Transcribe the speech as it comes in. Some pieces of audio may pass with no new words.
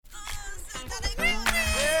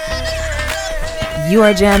You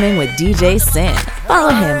are jamming with DJ Sin.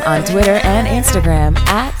 Follow him on Twitter and Instagram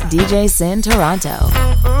at DJ Sin Toronto.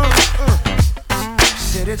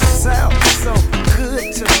 Shit, it sounds so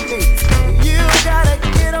good to me. You gotta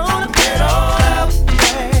get on up,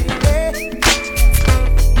 baby.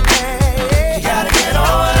 You gotta get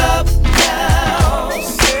on up now.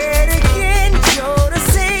 Say it again, you're to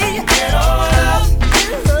see. Get on up.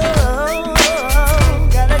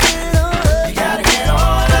 Gotta get on up. You gotta get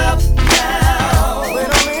on up now. Wait a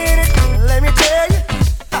minute, let me tell you.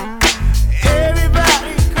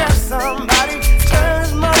 Everybody grab somebody, turn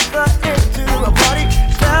his mother into a party.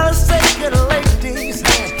 Fellas, take it, ladies'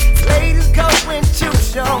 hand. Ladies,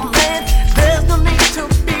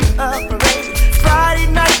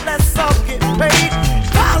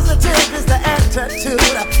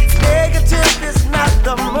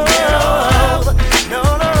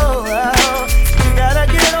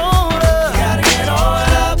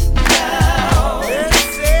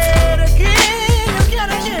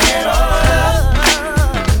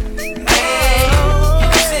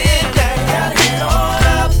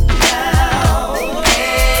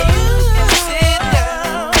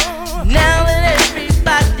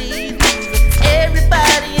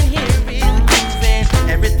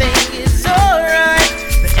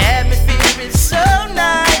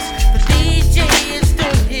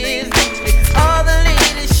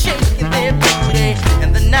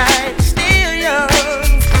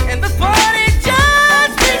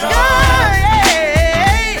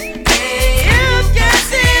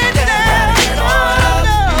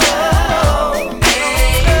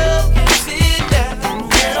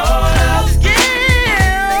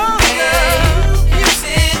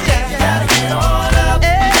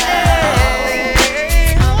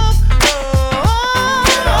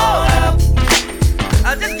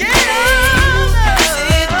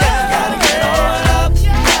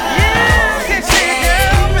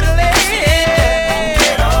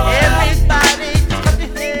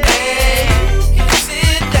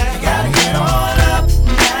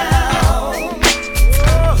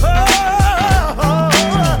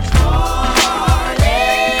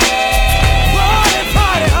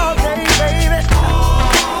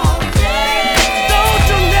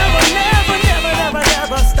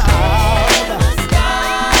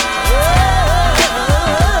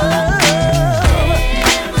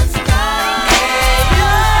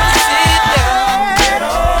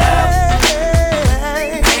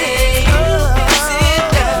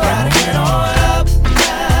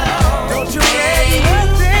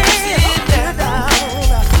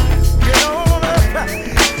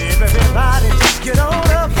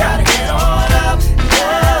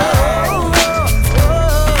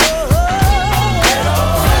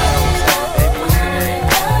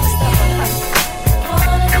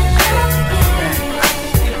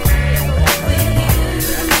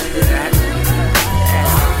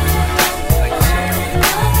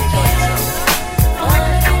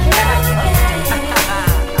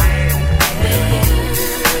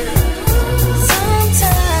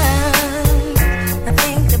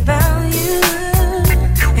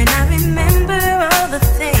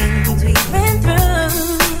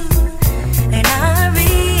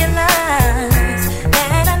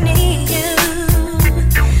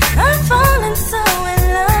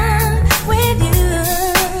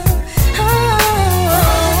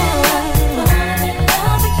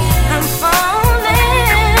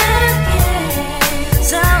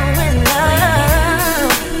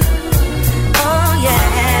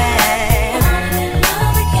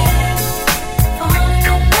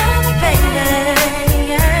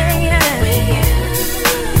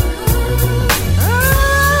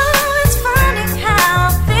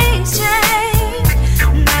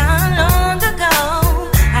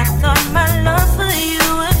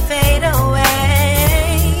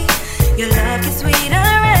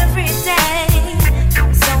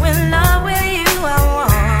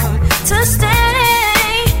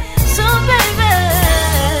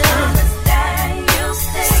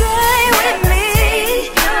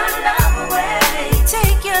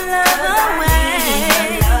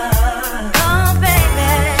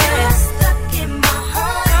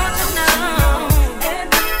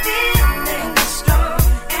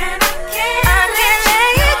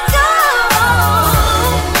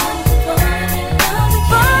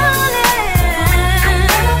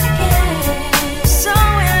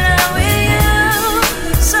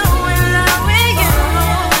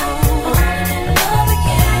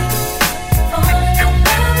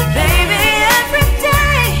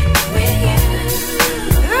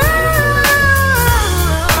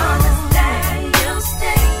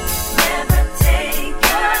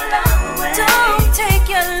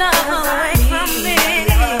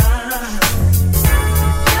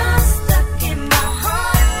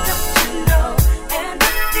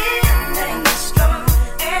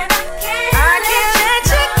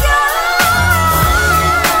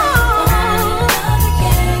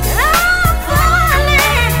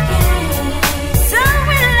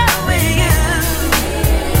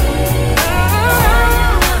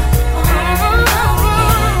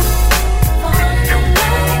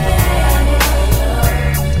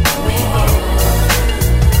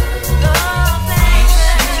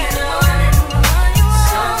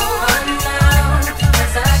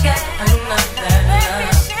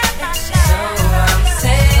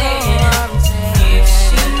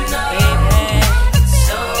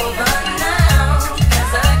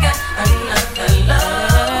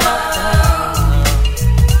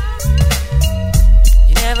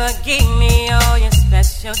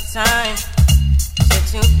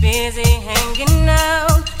 busy hanging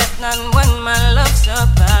out. That's not what my love's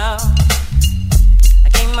about. I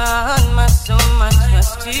gave my heart, my soul, my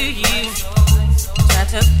trust to you. Tried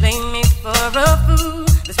to play me for a fool.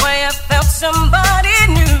 That's why I felt somebody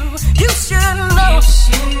new. You should know. You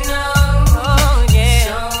should know. Oh yeah. It's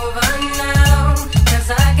over now, 'cause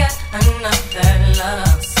I got another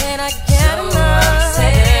love. Said I got so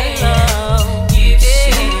another love. You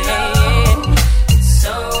should know. It's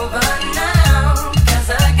over now, 'cause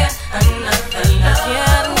I got another love. I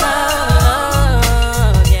got another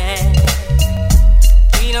love, yeah.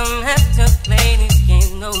 We don't have to play these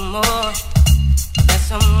games no more. There's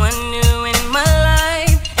someone new in my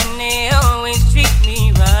life, and they always treat me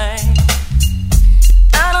right.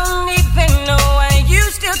 I don't even know why you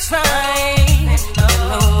still try. There's no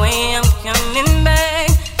way I'm coming back.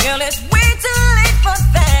 Girl, it's way too late for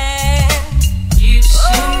that. You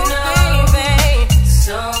should know, baby. It's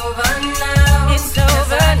over now. It's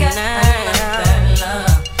over now. Another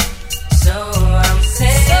love. So I'm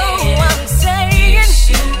saying, you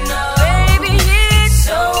should know, baby. It's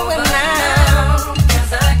over now.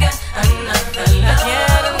 'Cause I got another love. I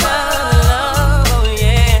got another love,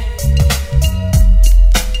 yeah.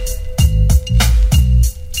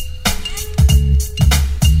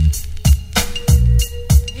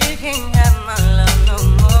 You can't have my love no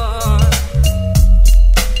more.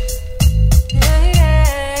 Yeah,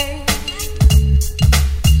 yeah.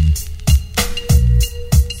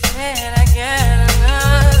 Said I got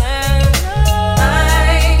another love. I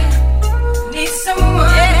need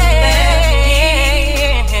someone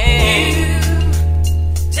you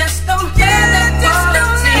just don't have that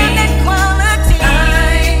quality. I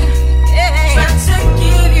tried to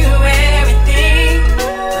give you everything,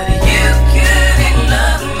 but you couldn't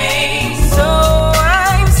love me. So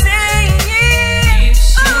I'm saying, you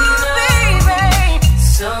should know, baby.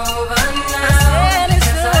 It's over now.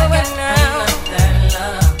 It's over now. Another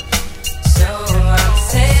love. So I'm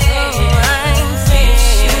saying, you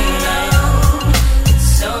should know.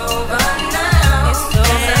 It's over now. It's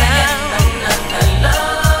over now. Another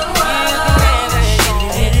love. All the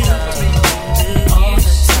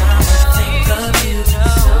time I think of you,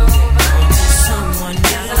 someone new.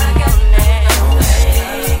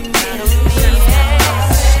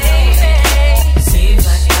 Seems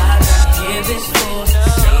like I've been here before.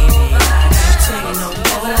 Baby, I can't take no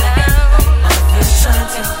more of you trying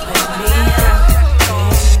to play me out,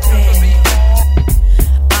 baby.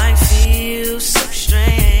 I feel so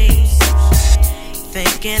strange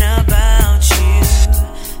thinking about you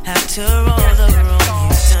after all the wrong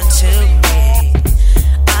you've done to me.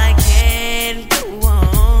 I can't go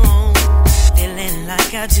on feeling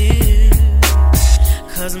like I do,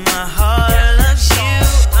 'cause my heart loves you.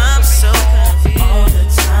 I'm so confused. All the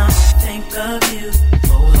time I think of you.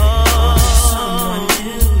 Oh, someone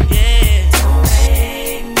new. Yeah. Don't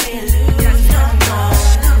make me lose no more.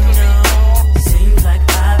 Seems like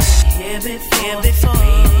I've been here before.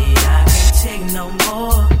 Baby, I can't take no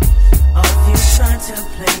more of you trying to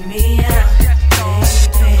play me out,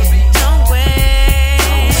 baby. Don't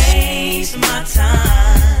waste my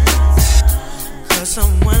time, 'cause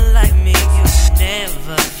someone like me you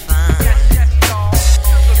never find.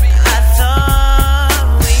 I thought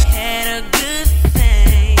we had a good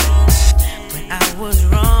thing, but I was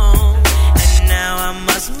wrong, and now I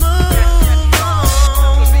must move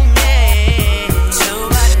on, yeah, to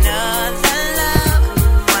another love,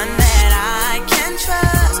 one that I can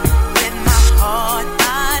trust with my heart. I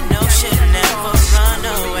know she'll never run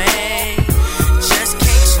away. Just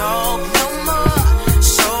can't talk no more,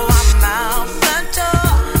 so I'm out the door.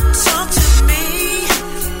 Talk to me,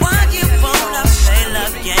 why you wanna play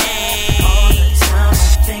love games? All the time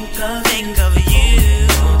I think of you,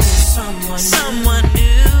 someone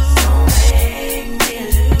new.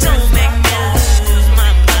 Don't make me lose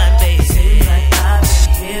my mind, baby. Seems like I've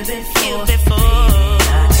been here before. Baby,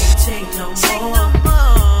 I can't take no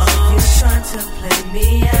more of you trying to play me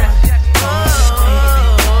out.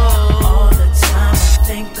 All the time I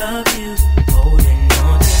think of you, holding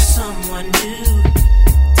on to someone new.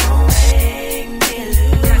 Don't make me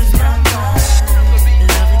lose my mind.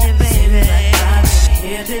 Loving you, baby. Seems like I've been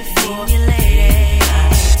here before. You, lady. I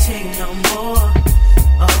can't take no more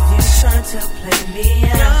of you trying to play me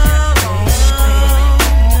out.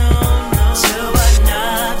 To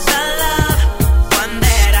another love, one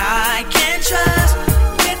that I can trust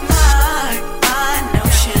with my heart. I know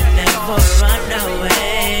she'll never run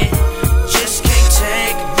away. Just can't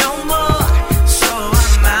take no more, so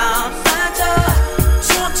I'm out the door.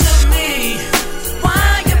 Talk to me, why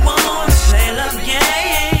you wanna play love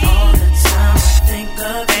game? All the time I think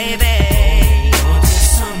of baby,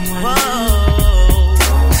 someone new.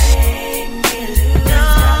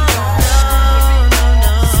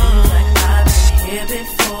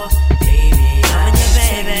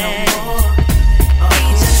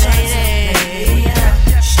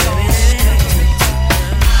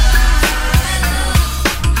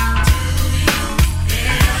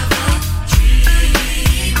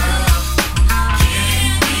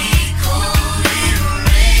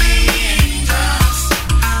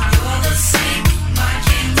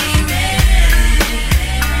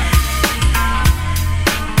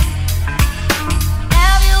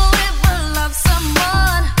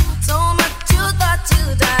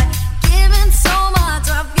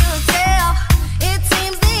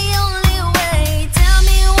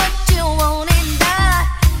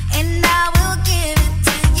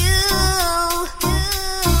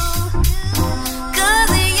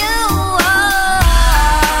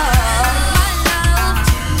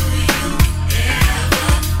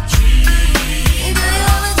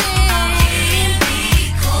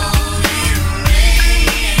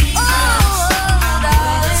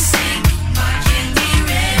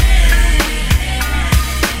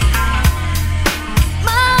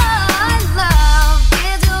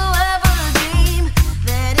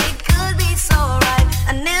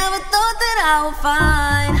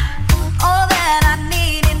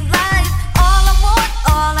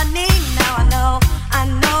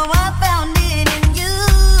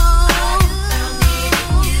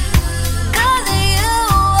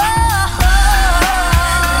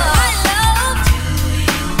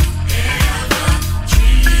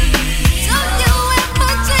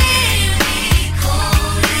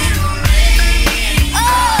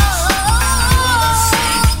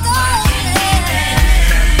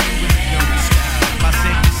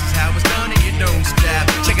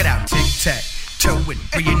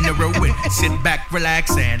 sit back,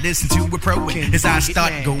 relax, and listen to a pro as I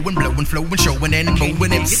start going, blowing, flowing, showing, and mowing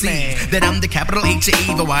MCs that I'm the capital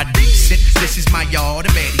H-A-E, though I decent. This is my yard,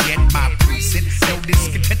 and better yet, my precinct. No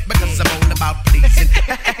discontent because I'm all about pleasing.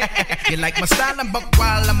 You like my style? I'm buck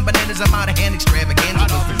wild, I'm bananas, I'm out of hand,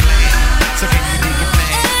 extravaganza. So can you dig it,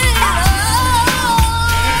 man?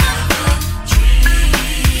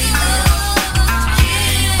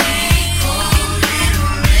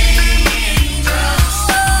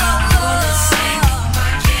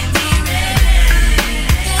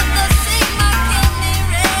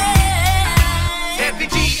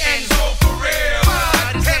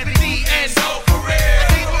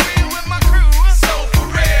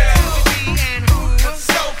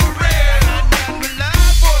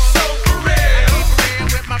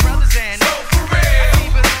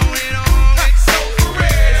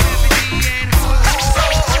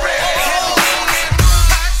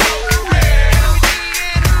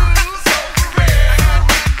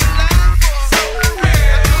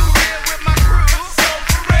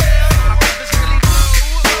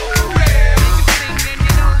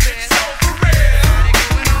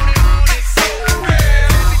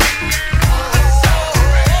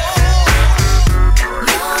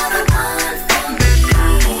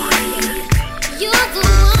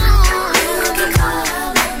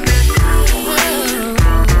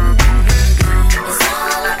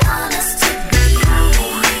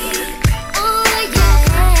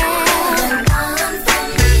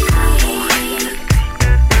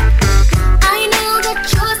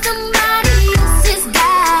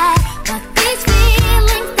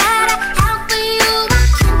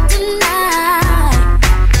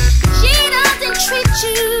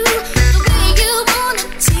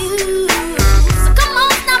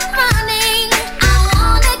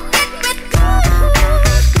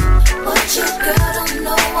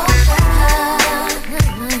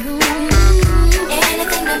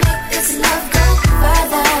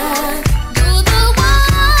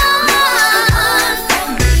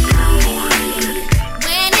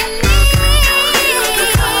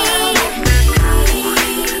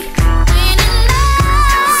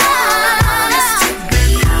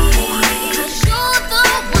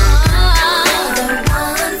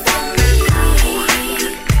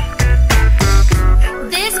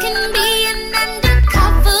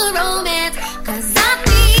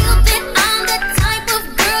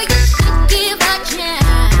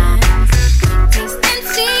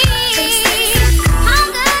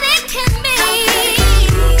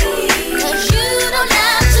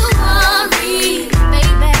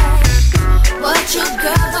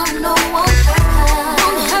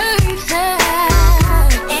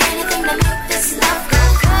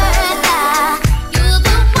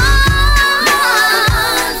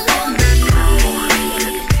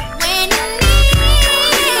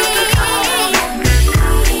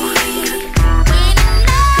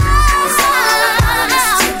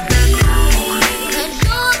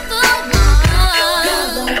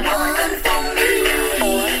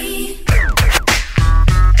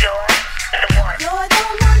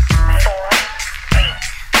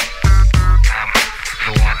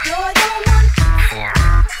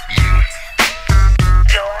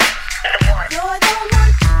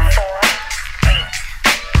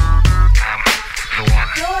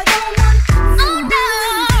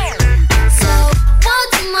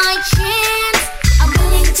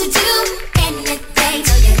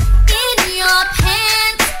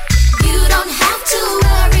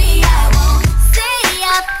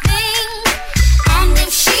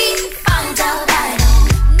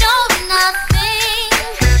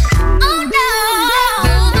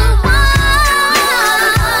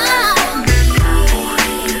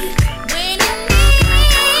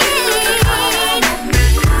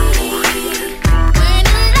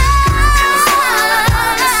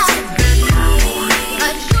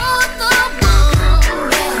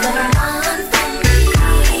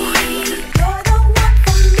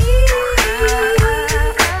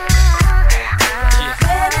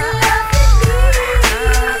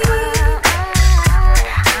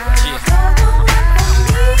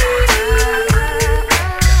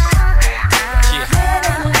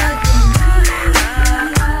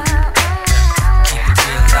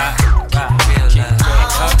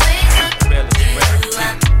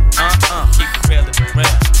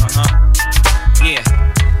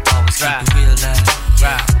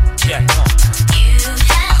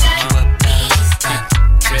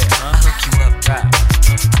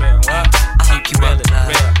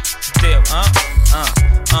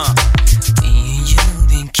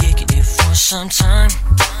 some time.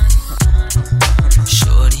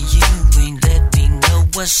 Shorty, you ain't let me know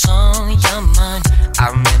what's on your mind. I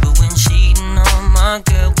remember when cheating on my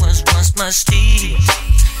girl was once my steed.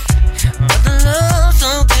 But the love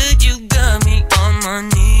so good, you got me on my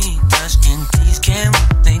knees. Asking, please, can we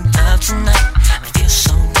make love tonight? I feel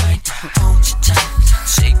so right, hold you tight.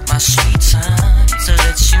 Take my sweet time to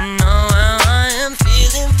let you know how I am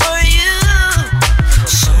feeling for you.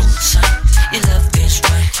 So tight, your love is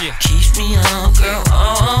right, keeps me on, girl,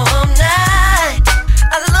 all night.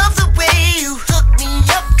 I love the way you hook me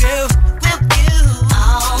up, girl. Will you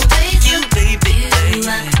always, you baby,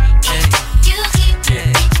 you keep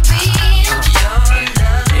it real. Your love, I'll keep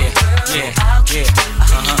it real.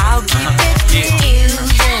 I'll keep it real.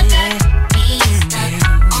 You got me stuck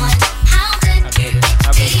on how good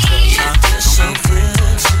it feels. So good.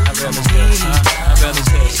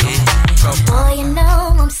 Boy, you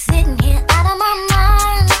know I'm sitting here out of my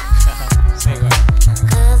mind.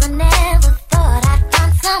 'Cause I never thought I'd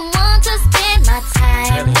find someone to spend my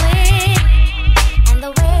time with. And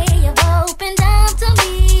the way you've opened up to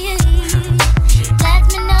me lets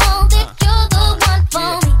me know that you're the one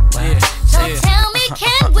for me. So tell me,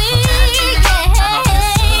 can we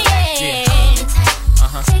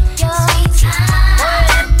take your sweet time?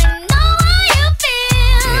 Let me know how you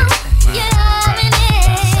feel. You're loving it.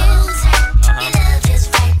 Your love is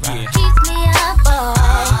right, keeps me up all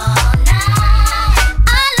night.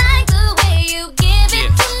 I like the way you give it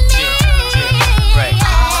to me.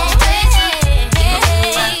 Always,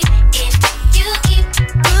 if you keep it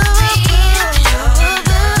real,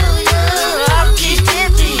 I'll keep it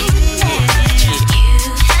real. You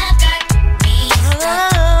have got me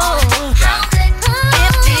stuck on how good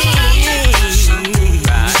it feels.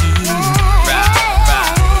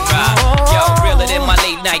 Yo, realer than my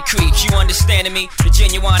late night creeps. You understanding me? The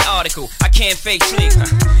genuine article. I can't fake sleep.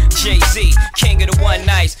 Jay-Z, king of the one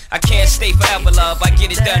nights. I can't stay forever, love. I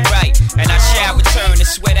get it done right. And I shall return and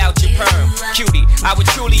sweat out your perm. Cutie, I would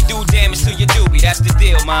truly do damage to your doobie. That's the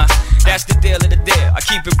deal, man. That's the deal of the deal. I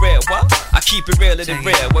keep it real. What? I keep it realer than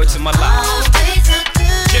real. Words of my life. Always a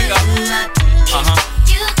good Check up. luck.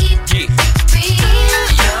 You keep it real.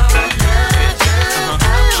 Your love,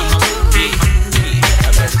 I'll keep it real.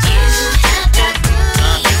 You have got me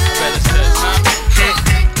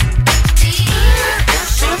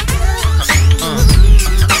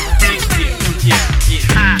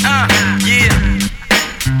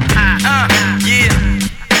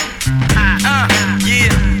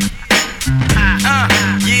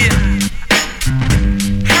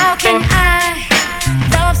How can I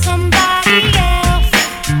love somebody else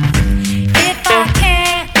if I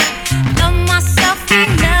can't love myself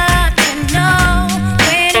enough to know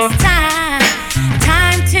when it's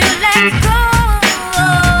time to let go?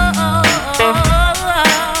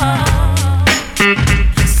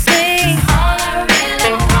 Sing all I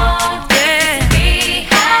really want is to be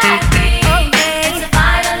happy. And to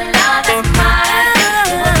find a love that's mine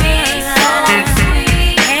will be so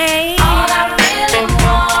sweet. All I really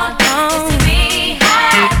want is to be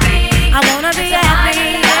happy. I wanna be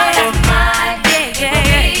happy.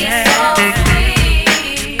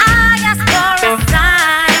 I ask for a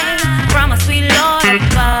sign from a sweet Lord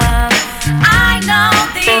above. I know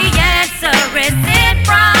the answer is in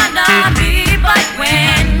front of me, but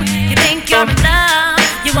when you think you're in love,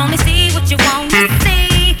 you only see what you want to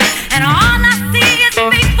see, and all I see is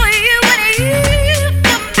me for you and you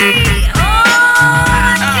for me. Oh,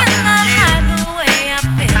 I cannot hide the way I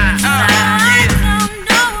feel inside. I don't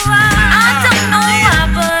know why,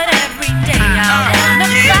 but every day I wanna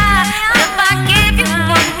fly. If I give you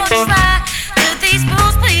one more try, to these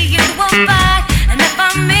rules please you won't buy. And if I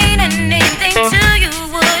mean anything to you,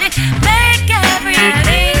 would it make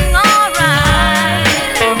everything alright?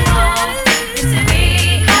 To be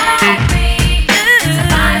happy, to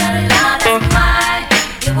find a love that's mine,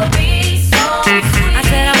 it would be so sweet. I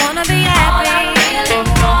said I wanna be happy. All I really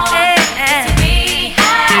want is to be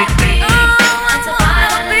happy. And to find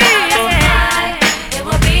a love that's mine, it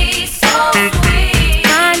would be so sweet.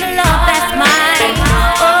 Find a love that's mine.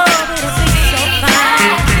 Oh, it would be so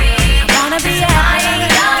fine. I wanna be happy.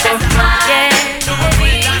 Yeah, it would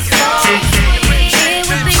be so sweet. It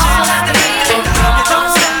would be so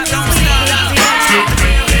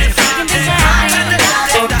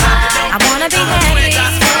I wanna be happy.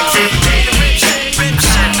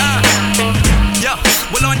 Yo,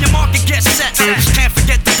 well on your market, get set. Can't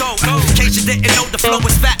forget to go. In case you didn't know, the flow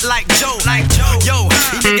is fat like Joe. Yo,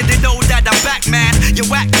 you nigga didn't know that I'm back, man. You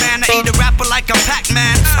whack, man. I eat a rapper like a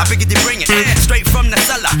Pac-Man. I figured they bring it straight from the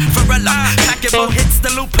cellar. Varela, pack it, hits the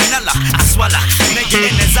Lupinella. I swallow. Nigga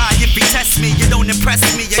in his eye, if he test me, you don't impress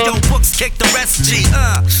me. Yo, books kick the rest, G.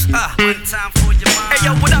 One time for your mind. Hey,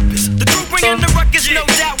 yo, what up? Is the crew bringing the ruckus? No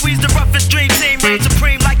doubt we's the roughest dream team, reign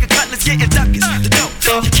supreme like a cutlass getting duckers. The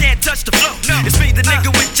dope, you can't touch the flow. It's me, the nigga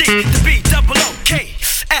with G, the B, double O, K,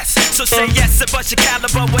 S. So say yes and bust your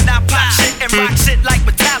caliber when I pop shit and rock shit like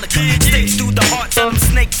Metallica. Sticks through the hearts of them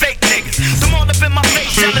snake fake niggas. Them all up in my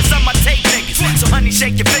face, jealous of my tape niggas. So honey,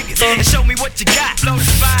 shake your fingers and show me what you got.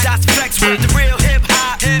 Das effects with the real hip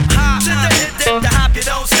hop. To the hip, the hop, you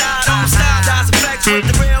don't stop. Das effects with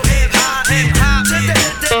the real hip hop. To the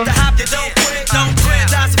hip, the hop, you don't quit.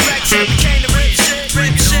 Das effects with the rip shit.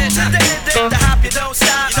 To the hip, the hop, you don't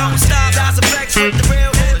stop. Das effects with the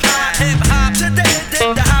real hip hop. To the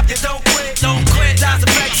hip, the hop, you don't quit. Das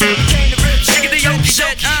effects with the rip shit. Nigga, the yoke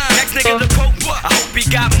shit. Next nigga, the quote. I hope he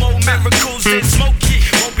got more miracles than Smokey.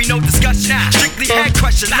 Won't be no discussion. Strictly head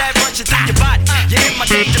crushing, lead rushing through your body. You hit my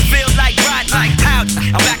dick to feel like riding.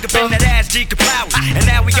 Howdy, I'm back up in that ass G Kapow. And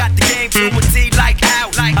now we got the game to a T like how.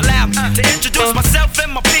 Allow me to introduce myself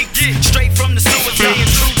and my peak. Straight from the sewers, staying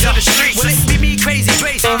true to the streets. Well, it be me, Crazy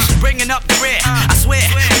Trace, bringing up the rear. I swear,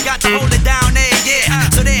 we got to hold it down there, yeah.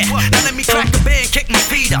 So there, now let me crack a beer and kick my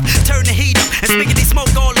feet up. Turn the heat up and spiggity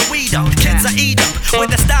smoke all the weed up. Kids I eat up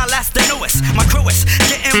with the style that's the newest. My crew is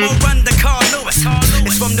getting more run than Carl Lewis.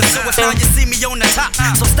 It's from the sewers, now you see me on the top.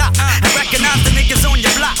 So stop and recognize the niggas on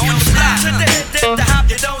your block. To the hip, the hop,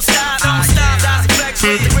 you don't stop. Das effects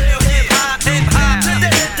with the real hip hop. To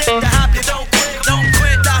the hip, the hop, you don't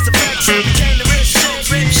quit. Das effects with the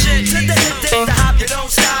rip shit. To the hip, the hop, you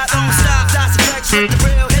don't stop. Das effects with the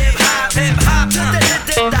real hip hop. To the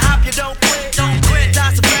hip, the hop, you don't quit.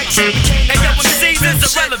 Das effects with the hey yo, MCs is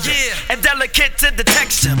irrelevant and delicate to the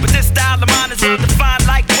texture, but this style of mine is well defined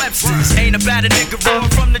like Webster's. Ain't about a nigga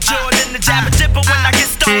rolling from the Jordan, the jabber jibber when I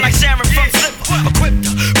get stoned like Sharon from Slipper. Equipped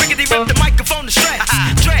to riggedy rip the microphone to shreds.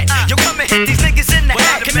 Dread, yo come and hit these niggas in the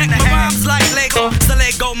head. Connect my rhymes like Lego, so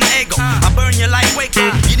let go my ego. I burn you like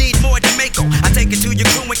Waco, you need more than Mako. I take it to your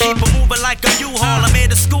crew and keep it moving like a U-Haul. I'm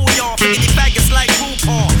here to school y'all, riggedy faggots like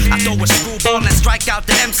RuPaul. I throw a screwball and strike out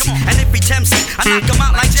the MC, and if he tempts me, I knock him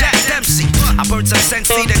out like Jack Dempsey. I burn some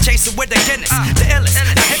Sensi, then chase it with a Guinness. The illest,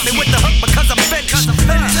 now hit me with the hook because I'm finished. The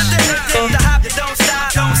hop, you don't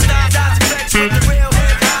stop. Das effects with the real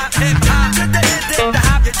hip hop. To the hip, the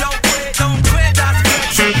hop, you don't quit. Das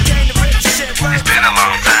effects with the game to rip shit. It's been a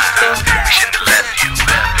long time. We shouldn't have left you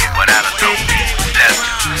without a dope.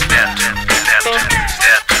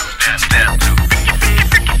 Step two.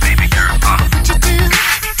 Baby girl, What would you do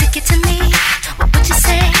to get to me? What would you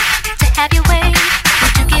say to have your way?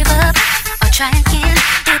 Would you give up or try again?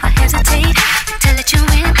 If I hesitate to let you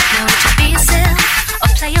in, now would you be yourself or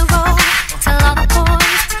play a role? Tell all the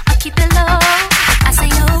boys or keep it low. I say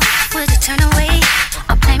no, would you turn away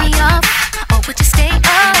or play me off, or would you stay? Oh,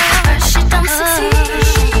 first you don't succeed,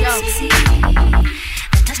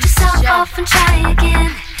 then dust yourself off and try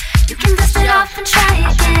again. You can dust it off and try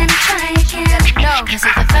again, Cause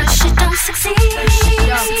if at first you don't succeed,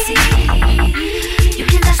 you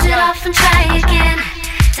can dust it off and try again.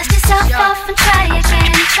 Dust yourself off and try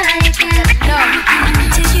again, I'm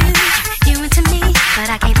into you into me, but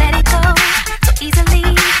I can't let it go so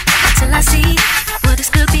easily. Till I see what this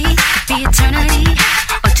could be eternity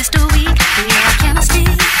or just a week. Our chemistry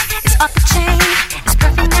is off the chain, it's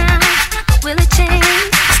perfect now, but will it change?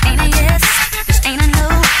 This ain't a yes, this ain't a no.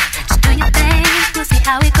 Just do your thing, we'll see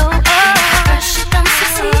how it goes. First you don't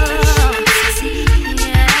succeed,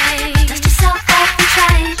 dust yourself off and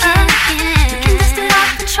try again. You can dust it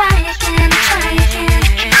off and try again.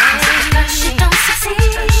 First you don't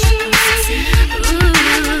succeed,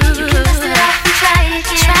 you can dust it off and try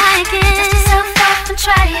again. Dust yourself off and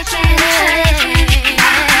try again.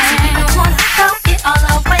 So you don't wanna throw it all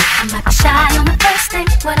away. I might be shy on the first day.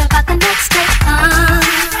 What about the next day?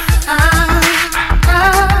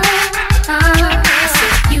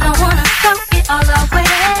 You don't wanna throw it all away.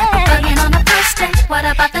 Bugging on the first day. What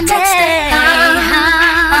about the next day?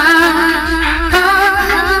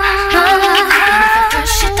 If at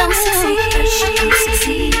first you don't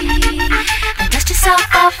succeed, then dust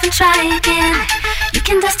yourself off and try again. You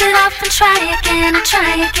can dust it off and try again.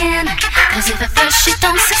 Cause if at first you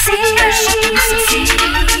don't succeed,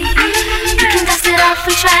 you can dust it off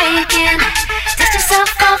and try again. Dust yourself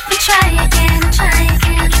off and try again.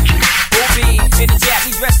 In a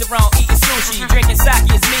Japanese restaurant, eating sushi, drinking sake,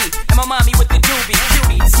 it's me and my mommy with the doobie,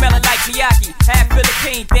 cutie, smelling like Miyaki, half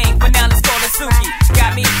Philippine thing, but now let's call it Suki.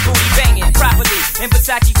 Got me booty banging properly, in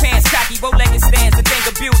Versace pants, cocky, bow-legged stands, a thing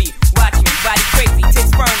of beauty. Watch me, body crazy, tits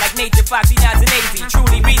firm like nature, foxy, nods and easy.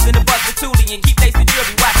 Truly reason to bust the toolie and keep lacing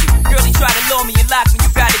jewelry. Watch me, girlie try to lure me and lock me, you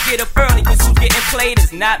gotta get up early, cause who's getting played is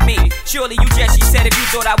not me. Surely you just, she said, if you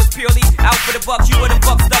thought I was purely out for the bucks, you would've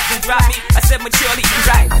fucked up and dropped me. I said maturely, you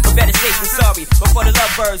right, but better safe than sorry. Before the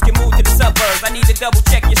lovebirds can move to the suburbs, I need to double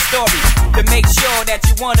check your story to make sure that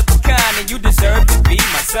you one of a kind and you deserve to be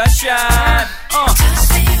my sunshine. I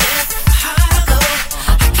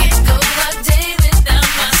can't go a day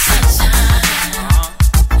without my sunshine.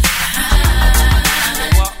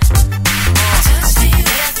 Touch me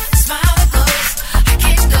with a smile that glows. I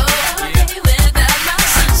can't go a day without my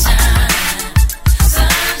sunshine.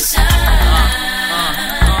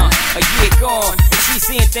 A year gone, and she's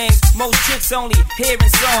seeing things most chicks only hearing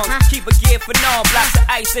songs. Keep a gear for norm, blocks of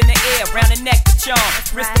ice in the air, round the neck to charm.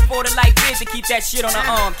 Wrist for the light bid to keep that shit on her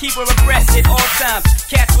arm. Keep her abreast at all times.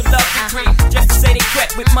 Cats would love to creep, just to say they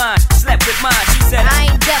crept with mine, slept with mine. She said, I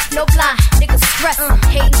ain't deaf, no blind. Niggas stressing,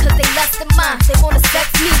 hating cause they less than mine. They wanna sex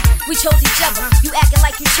me, we chose each other. You acting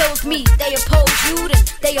like you chose me. They oppose you, then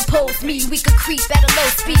they oppose me. We could creep at a low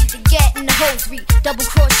speed to get in the hosiery. Double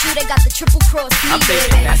cross you, they got the triple cross me. I'm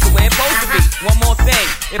thinking that's the way it's supposed to be. One more thing,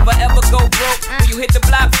 if I ever go broke, will you hit the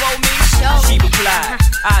block for me? She replied,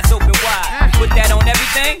 eyes open wide. Put that on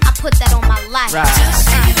everything? I put that on my life. Right. I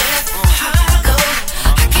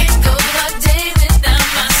can't go a day without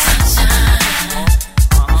my sunshine.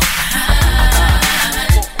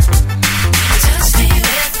 Just be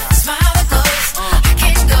with a smile that glows. I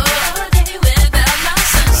can't go a day without my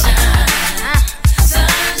sunshine.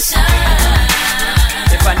 Sunshine.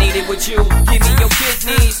 If I need it with you, give me your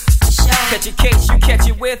kidneys. Catch a case, you catch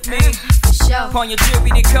it with me. Upon your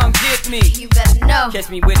jewelry, then come get me. You better know. Catch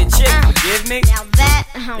me with a chick, forgive me. Now that,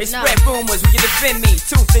 they spread rumors, will you defend me?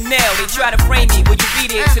 Tooth and nail, they try to frame me. Will you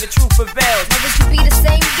be there till the truth prevails? Now would you be the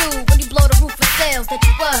same dude when you blow the roof for sales that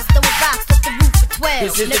you was throwing rocks off the roof for 12?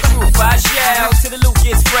 This is the truth, I shall, till the loot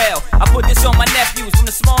gets frail. I put this on my nephews, from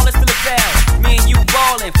the smallest to the bell. Me and you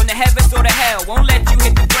ballin', from the heavens or the hell. Won't let you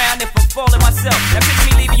hit the ground if I'm falling myself. Now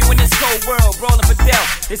picture me leaving you in this cold world, brawling for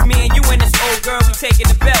death. It's me and you and this old girl, we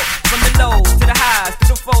taking the belt. From the lows to the highs,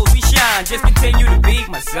 through the foes, we shine. Just continue to be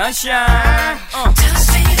my sunshine.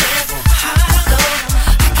 Just be with a heart of gold.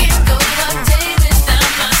 I can't go a day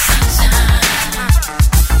without my sunshine.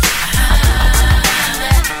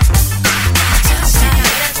 Just be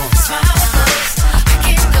with a smile that glows. I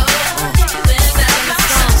can't go a day without my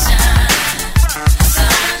sunshine.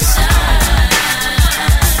 Sunshine.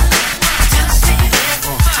 Just be with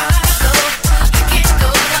a heart of gold. I can't go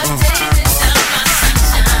a day without my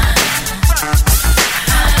sunshine.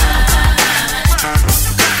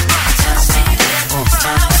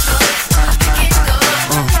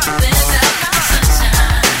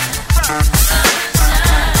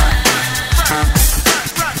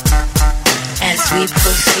 As we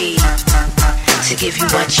proceed to give you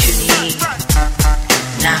what you need.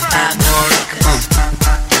 Now 5 motherfuckers,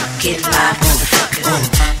 get live motherfuckers.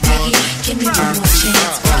 Biggie, give me one more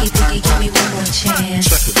chance. Biggie, give me one more chance.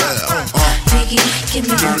 Check it out. Biggie, give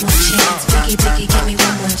me one more chance. Biggie, give me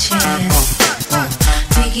one more chance.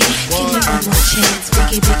 Biggie, give me one more chance.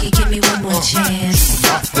 Biggie, give me one more chance.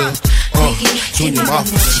 Biggie, give me one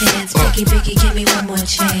more chance. Biggie, give me one more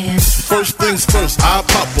chance. First things first, I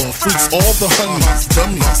pop off. Freaks all the honeys,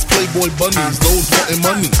 dummies, playboy bunnies, those wanting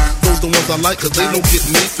money. Those the ones I like, cause they don't get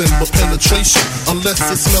Nathan but penetration. Unless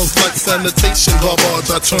it smells like sanitation.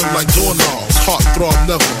 Garbage, I turn like doorknobs. Heartthrob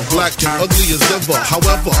never, black and ugly as ever.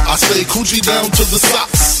 However, I stay Coochie down to the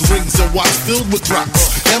socks. Rings and watch filled with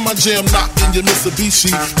rocks. And my jam knocked in your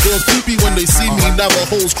Mitsubishi. Girls peepee when they see me.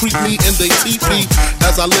 Navajos creep me in they teepee.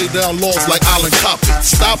 As I lay down laws like Island Coppet.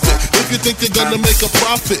 Stop it, if you think you're gonna make a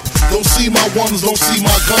profit. Don't see my ones, don't see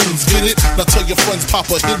my guns. Get it? Now tell your friends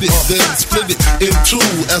Papa hit it. Then split it in two.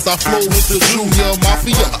 As I flow with the Junior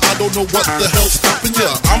Mafia. I don't know what the hell's stopping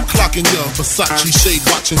ya. I'm clocking ya, Versace shade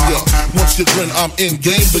watching ya. Once you grin, I'm in,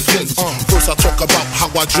 game begins. First I talk about how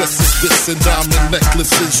I dress is this and diamond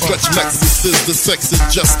necklaces, stretch necklaces. The sex is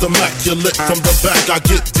just immaculate. From the back I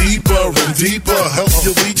get deeper and deeper. Help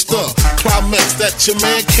you reach the climax that your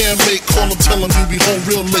man can't make. Call him, tell him you be home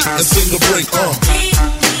real late and sing a break. I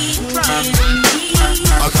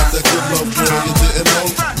got that good love, girl, you didn't know.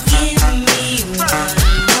 Give me one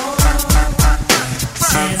more.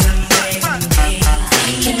 Says I'm begging, baby.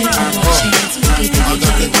 Give me one more chance. Biggie, I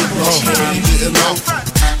got that good love, girl, you didn't know.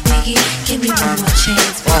 Biggie, give me one more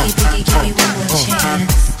chance. Biggie, give me one more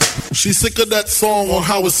chance. She's sick of that song on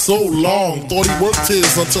how it's so long. Thought he worked his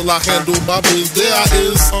until I handled my biz. There I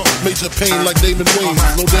is, major pain like Damon Wayne.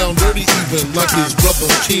 Low down dirty even like his brother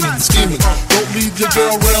Keenan scheming. Don't leave your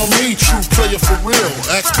girl around me, true player for real.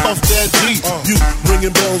 Ask Puff Dad G. You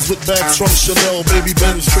ringing bells with bags from Chanel. Baby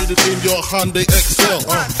Benz traded in your Hyundai XL.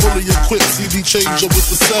 Fully equipped CD changer with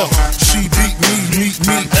the cell. She beat me, meet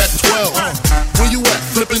me at 12. Where you at?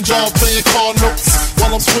 Flipping job, playing car notes.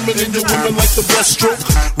 While I'm swimming in your women like the breaststroke.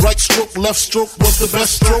 Right stroke, left stroke was the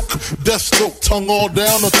best stroke. Death stroke, tongue all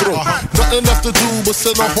down the throat. Nothing left to do but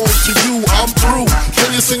send her home to you. I'm through.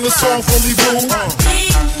 Can you sing the song for me, boo?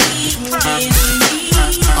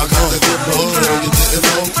 I got that good love, girl, you didn't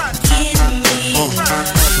know. I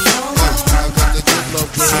got that good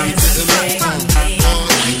love, girl, you didn't know.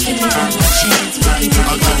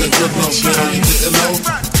 I got that good love, girl, you didn't know.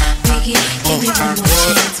 Biggie, give me one more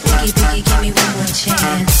chance. Biggie, give me one more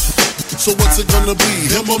chance. So what's it gonna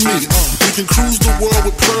be, him or me? We can cruise the world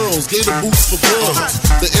with pearls, gator boots for girls.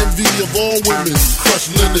 The envy of all women,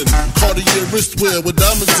 crushed linen, Cartier wristwear with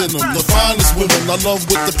diamonds in them. The finest women I love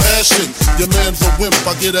with the passion. Your man's a wimp,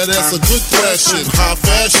 I get that ass a good thrashing. High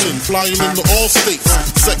fashion, flying into all states.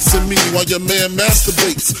 Sexing me while your man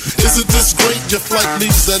masturbates. Isn't this great? Your flight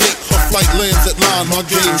leaves at 8, her flight lands at 9. My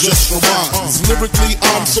game just rewinds. Lyrically,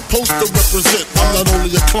 I'm supposed to represent. I'm not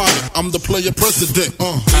only a client, I'm the player president.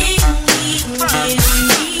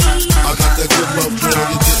 I got that good love, girl,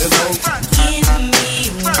 you didn't know. Give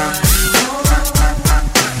me one more.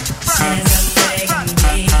 Says I'm begging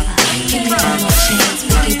me. Give me one more chance.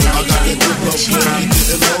 Biggie, I got that good love, girl, you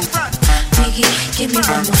didn't know. Biggie, give me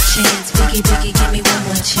one more chance. Biggie, give me one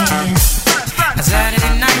more chance. A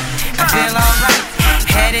Saturday night, I feel alright.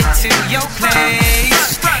 Headed to your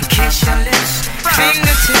place. Kiss your lips,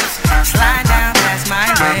 fingertips, slide down past my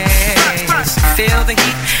waist. Feel the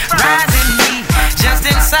heat rising me just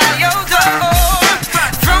inside your door.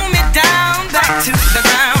 Throw me down back to the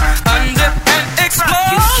ground, under and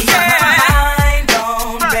explode. You keep my mind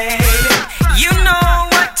on, baby. You know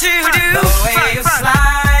what to do. The way you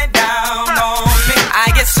slide down on me,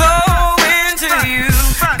 I get so into you.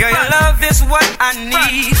 Girl, your love is what I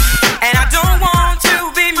need, and I don't want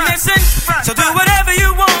to be missing. So do whatever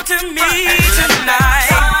you want to me tonight.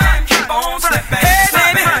 Time keep on slipping, hey,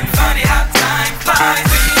 baby. Funny how time flies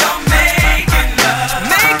when you're making love.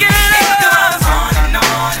 Making love. It goes on and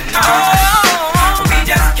on and on. We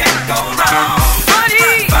just can't go wrong.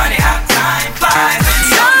 Funny how time flies when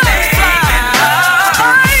you're making love.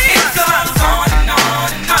 It goes on and on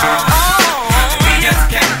and on. We just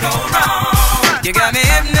can't go wrong. You got me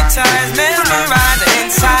hypnotized, mesmerized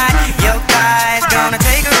inside. Your thighs gonna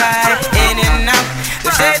take a ride in and out the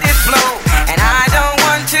steady flow, and I don't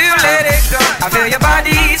want to let it go. I feel your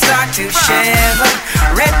body start to shiver,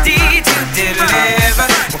 ready to deliver.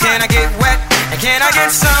 Well, can I get wet and can I get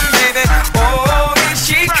some, baby? Oh, here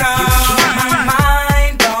she comes. You keep my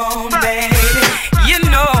mind on, baby. You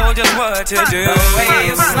know just what to do. The way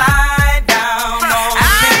you slide down on me,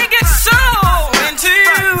 I get so into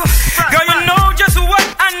you. Girl, you know just what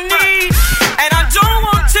I need, and I don't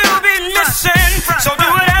want to be missing. So do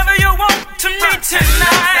whatever you want to me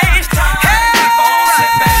tonight. Hey, keep on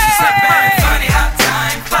slipping. Funny how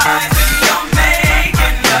time flies when you're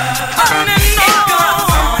making love. On and on. It goes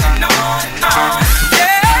on and on and on.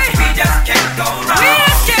 Yeah, we just can't go wrong.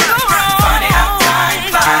 Funny how time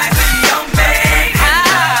flies when you're making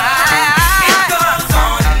love. It goes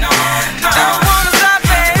on and on and on. Don't wanna stop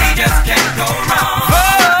it. We just can't go wrong.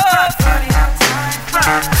 Funny how time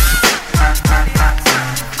flies. Funny how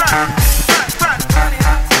time flies. Funny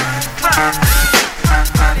how time flies.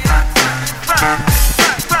 Funny how time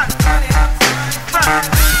flies.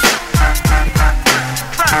 Funny how time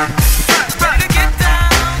flies. Ready to get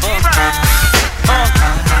down, get down.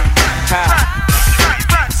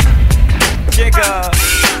 Jigga,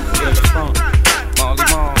 feel the funk, Molly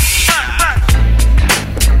Mall.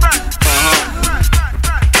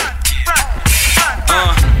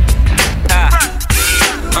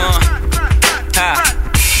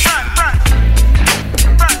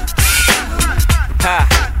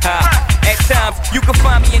 At times, you can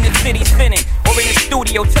find me in the city spinning, or in the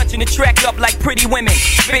studio touching the track up like pretty women,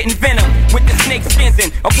 spitting venom with the snake skins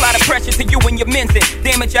in. Apply the pressure to you and your men's in.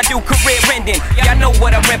 Damage I do, career ending. Y'all know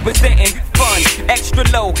what I'm representing. Fun, extra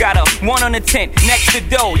low, got a 1 on the 10 next to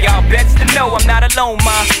dough. Y'all best to know I'm not alone,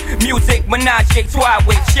 ma. Music, menage a trois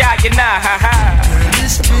with Shy and I, ha ha. Girl,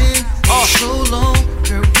 it's been so long,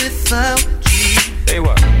 girl, without you. Say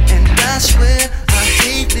what? And I swear I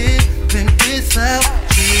hate living without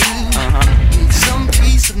you. Need some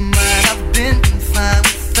peace of mind, I've been fine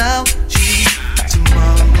without you.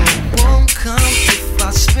 Tomorrow won't come if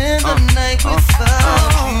I spend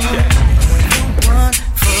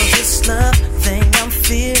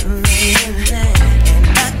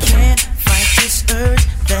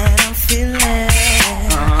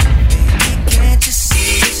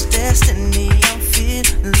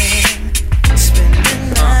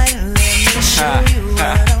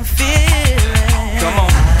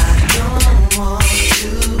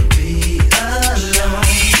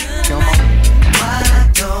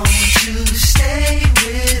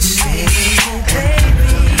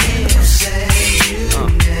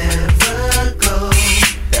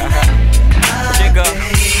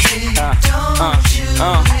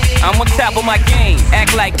double my game,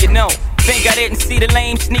 act like you know. Think I didn't see the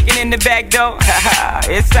lame sneaking in the back door? Haha,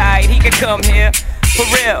 it's alright, he could come here. For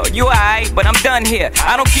real, you alright, but I'm done here.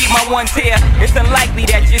 I don't keep my ones here. It's unlikely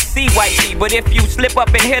that you see white me, but if you slip up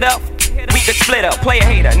and hit up, we could split up. Play a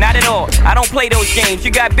hater, not at all. I don't play those games.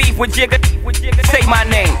 You got beef with Jigga? Say my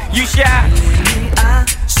name. You shy? I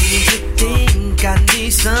seem to think I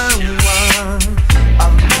need someone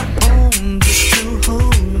of my own just to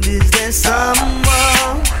hold. Is there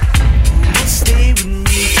someone who will stay with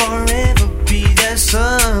me forever? Be there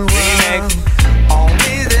someone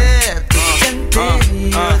always there, thick and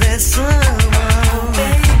thin. You're there someone,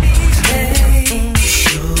 baby, stay.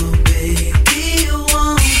 So baby,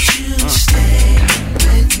 won't you stay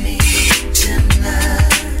with me tonight?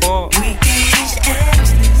 We can reach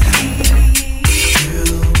ecstasy.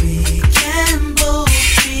 Girl, we can both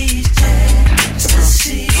reach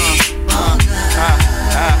ecstasy all night.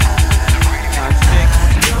 I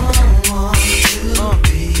don't want to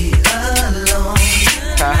be alone.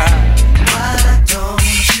 Why don't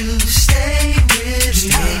you stay with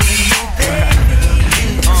me, baby?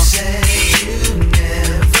 You said you'd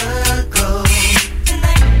never go.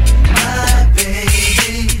 My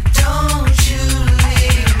baby, don't you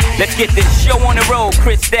leave me. Let's get this show on the road.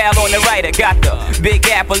 Crystal on the right. I got the Big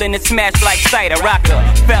Apple in the smash like cider. Rocker,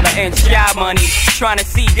 fella and shy money. Trying to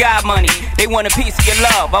see God money. They want a piece of your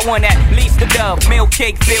love. I want at least a dove. Milk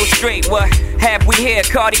cake, feel straight. What have we here?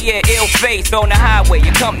 Cartier, ill face on the highway.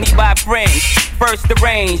 Accompanied by friends. First the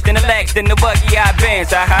range, then the Lex, then the buggy I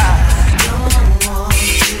Benz. I don't want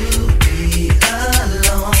to be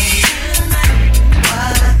alone.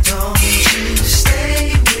 Why don't you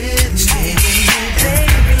stay with me,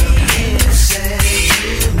 baby? You said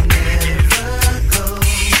you'd never go.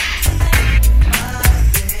 My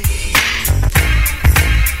baby.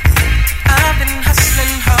 I've been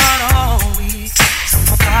hustling hard all week, so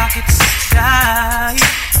my pockets are tight.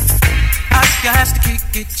 I've got to kick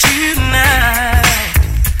it tonight.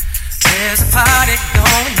 There's a party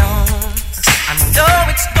going on. I know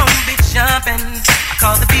it's gonna be jumping. I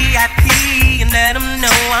call the VIP and let them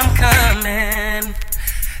know I'm coming.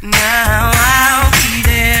 Now I'll be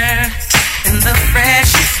there in the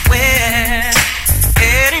freshest wear,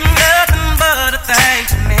 getting nothing but a thing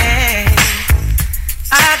to me.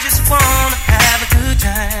 I just wanna have a good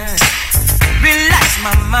time, relax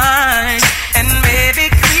my mind, and maybe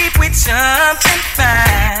creep with something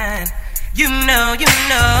fine. You know,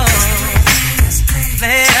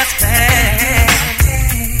 let's play.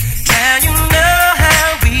 Now you know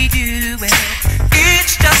how we do it.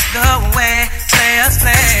 It's just the way players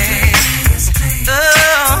play. Oh,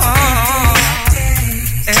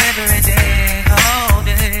 every day, all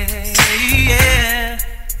day, yeah.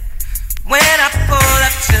 When I pull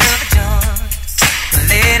up to the joint, the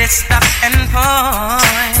ladies stop and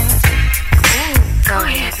point. Ooh, go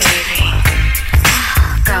ahead, baby.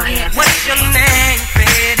 Go ahead. What's your name,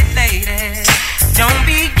 pretty lady? Don't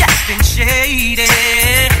be acting shady. I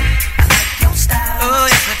like your style. Oh,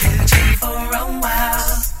 yes, I've been with you for a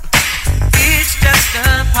while. It's just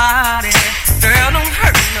a party. Girl, don't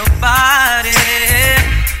hurt nobody.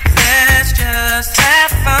 Let's just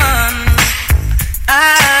have fun.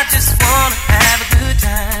 I just wanna have a good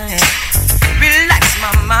time, relax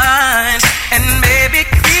my mind, and maybe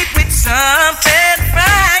creep with something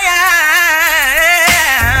fine.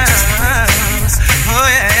 Oh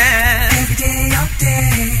yeah. Every day, all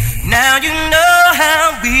day. Now you know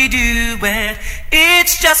how we do it.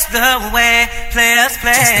 It's just the way players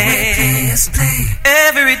play. Just the way players play.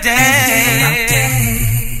 Every day, all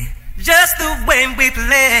day. Just the way we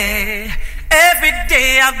play. Every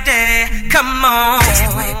day, all day. Come on. Just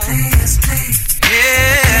the way players play. Yeah.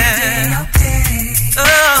 Every day, all day.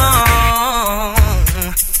 Oh,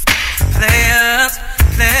 players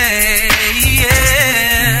play.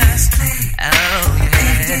 Yeah. Oh yeah.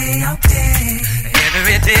 Every day, all day.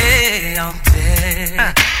 Every day, all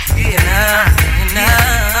day.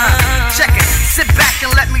 Check it. Sit back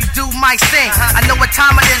and let me do my thing. I know what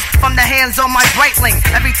time it is from the hands on my Breitling.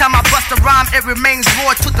 Every time I bust a rhyme, it remains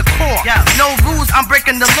raw to the core. No rules, I'm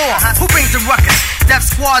breaking the law. Who brings the ruckus? Death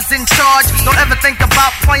Squad's in charge. Don't ever think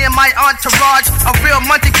about playing my entourage. A real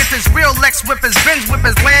Monty gets his real Lex whip his Benz whip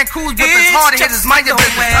his Land Cruise whip his hard hit his mind your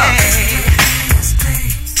business.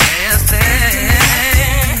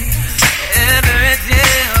 Every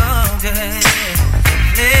day, all day.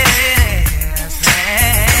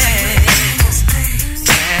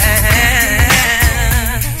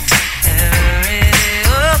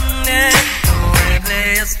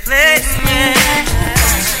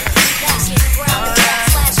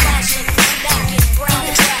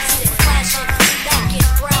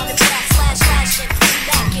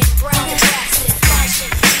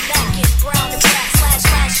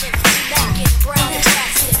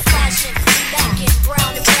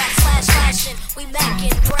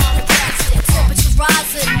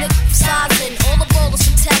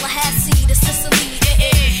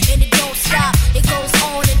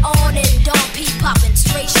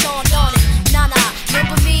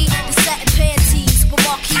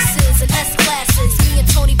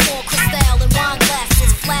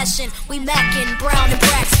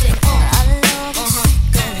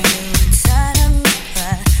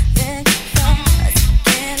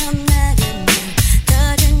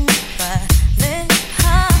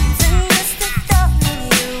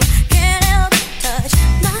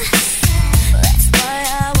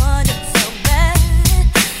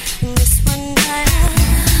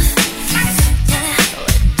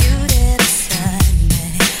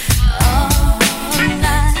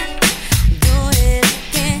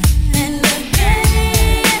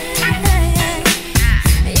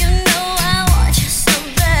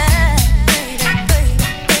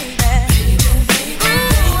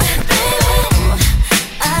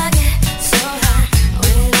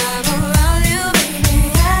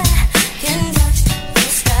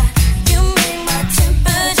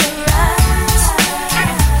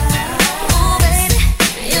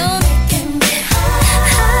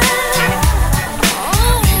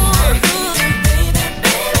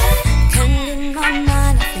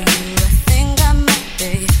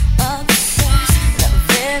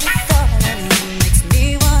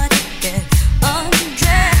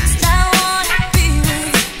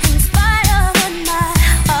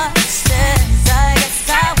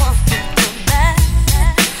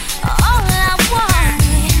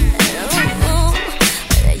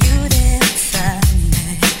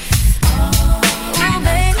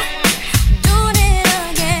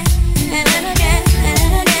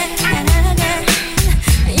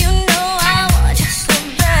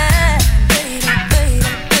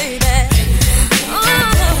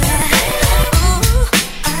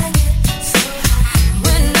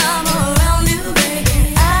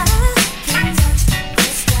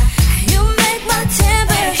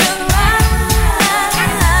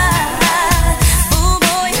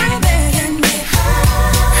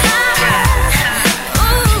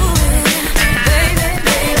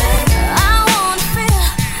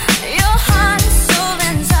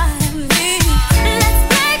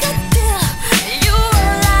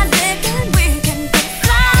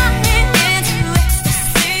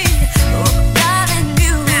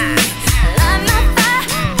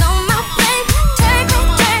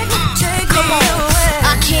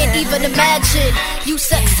 flashing. You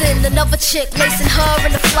sexing another chick, lacing her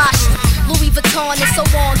in the flashing. Louis Vuitton and so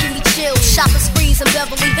on, give me chills. Shopping sprees in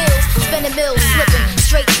Beverly Hills, spending mills, slipping,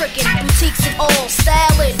 straight tricking, boutiques and all,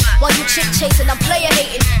 styling. While you chick chasing, I'm player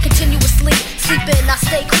hating, continuously sleeping. I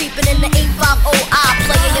stay creeping in the 850I,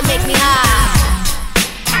 playing you make me high.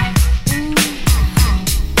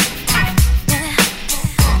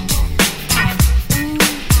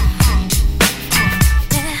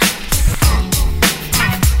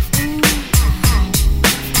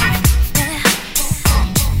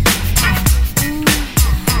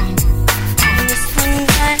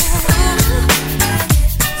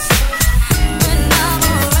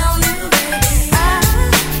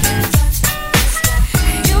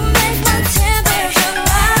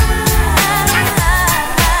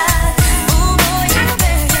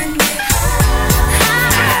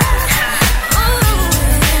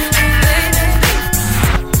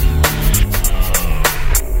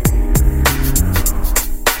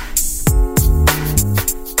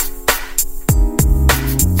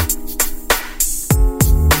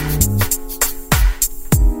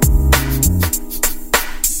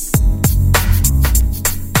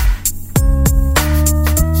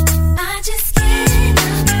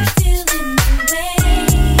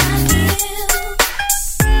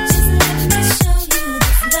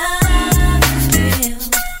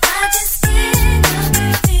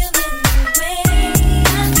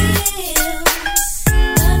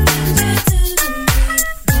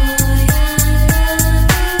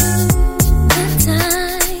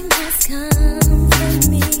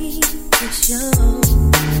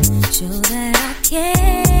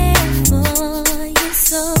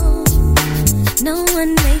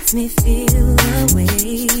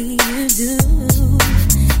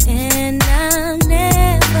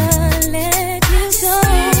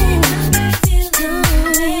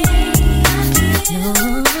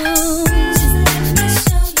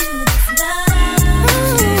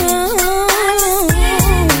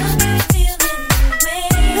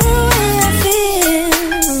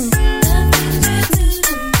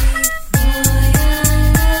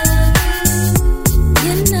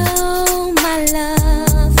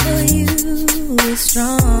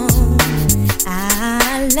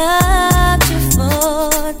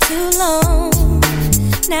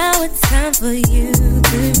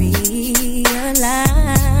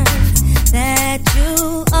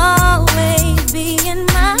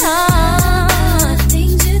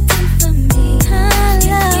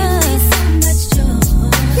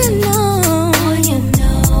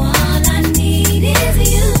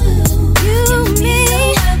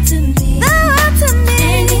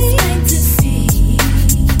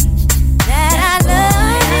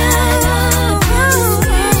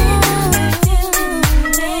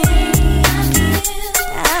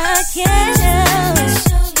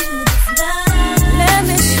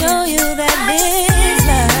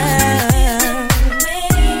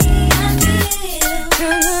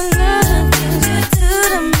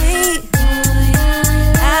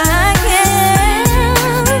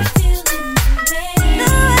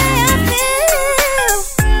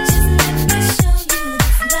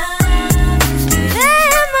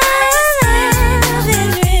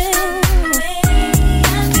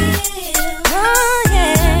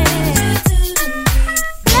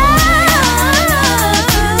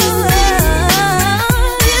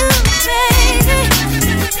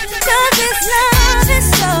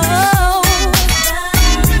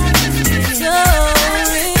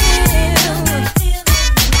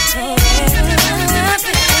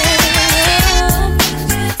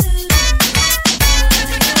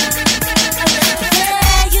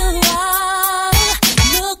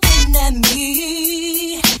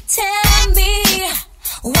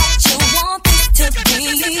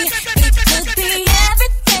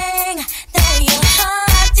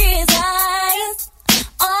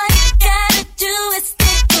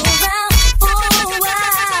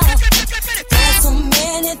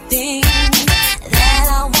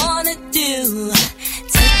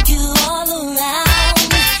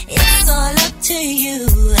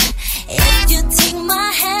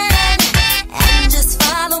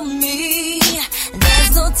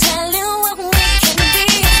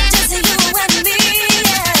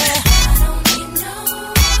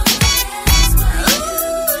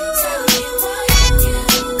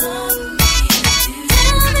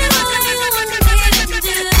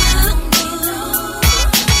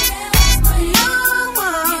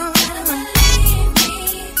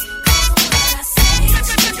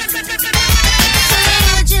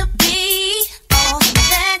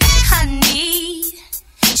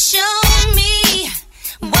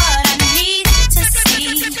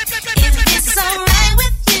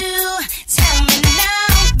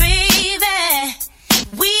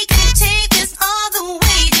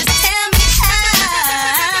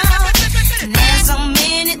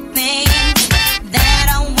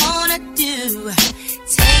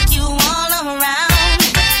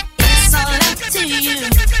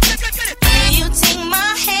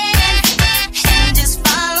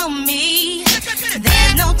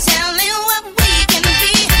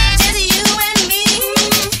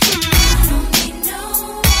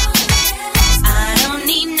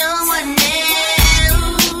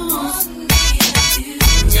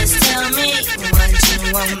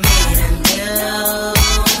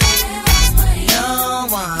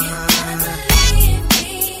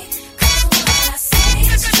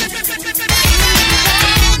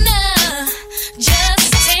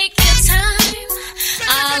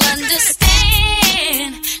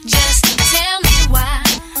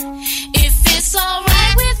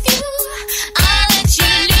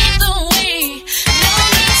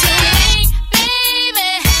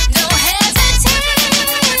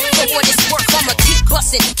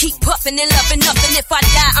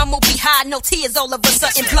 no tears, all of a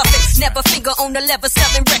sudden bluffing. Never finger on the lever,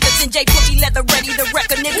 selling records in J Boogie leather, ready to wreck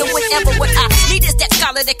a nigga whenever what I need is that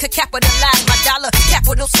scholar that could capitalize my dollar.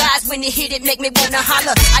 Capital size when it hit it, make me wanna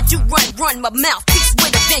holler. I do run my mouth, peace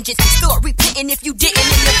with a vengeance. Start repenting if you didn't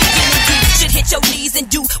in the beginning. You should hit your knees and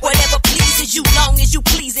do whatever pleases you, long as you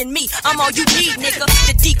pleasing me. I'm all you need, nigga.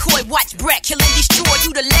 The decoy, watch, brat, kill and destroy.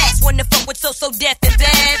 You the last one to fuck with so death and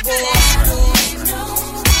bad boy.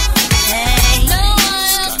 Hey, no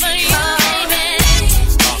one but you, baby.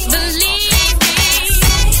 Believe me.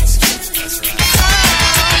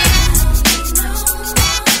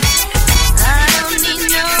 I don't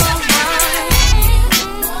need no one.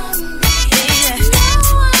 Yeah. No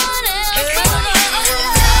one else but that's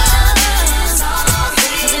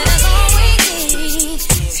all we need.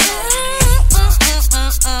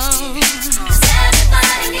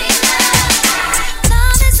 Everybody needs love.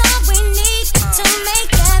 Love is all we need to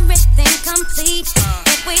make everything complete.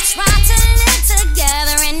 If we try to live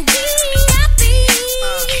together and be happy,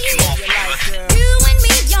 you and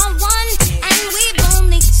me are one, and we've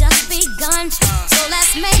only just begun. So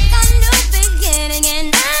let's make a new beginning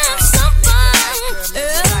and have some fun. Love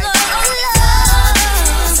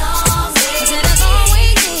is all we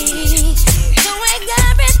need to make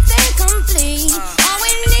everything complete. All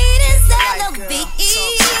we need is L-O-V-E.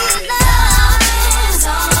 Love is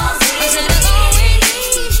all we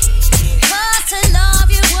need. 'Cause to love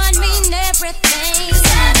you would mean everything.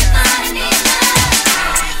 Everybody needs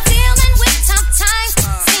love. Dealing with tough times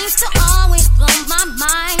seems to always blow my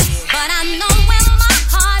mind, but I know where my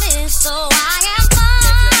heart is, so I am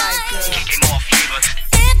fine.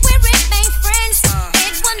 If we remain friends,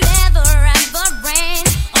 it will never ever rain.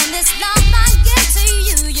 On this love I give to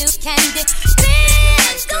you, you can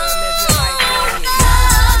depend on.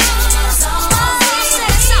 Love is all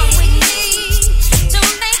we need to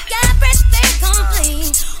make everything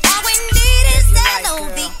complete. All we need is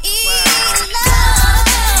L-O-V-E. Love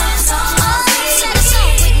is all we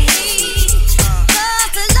need. 'Cause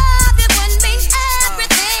to love you would mean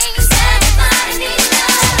everything. Everybody needs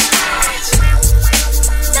love.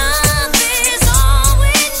 Love is all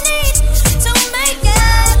we need to make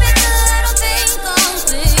every little thing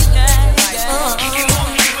complete. Oh,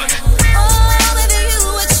 baby, you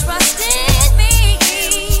would trust in me.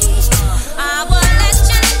 I would let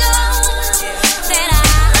you know that I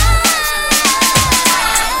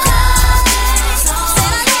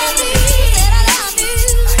love you.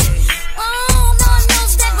 Oh, Lord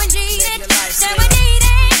knows that we need it. That we need it.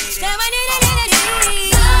 That we need it.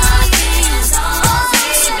 Love is all we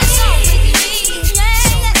need.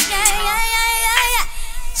 Yeah.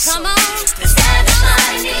 Come on.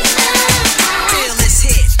 Everybody needs love. Feel this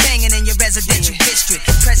hit, banging in your residential district.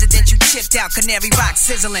 Presidential chipped out, Canary Rock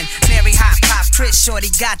sizzling. Mary Hot Pop, Chris Shorty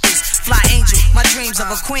got this. Fly Angel, my dreams of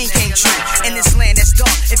a queen came true. In this land that's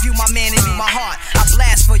dark, if you my man and you my heart, I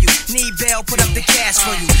blast for you. Need bail, put up the cash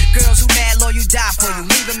for you. Girls who mad low, you die for you.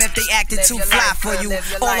 Leave them if they acted too fly for you.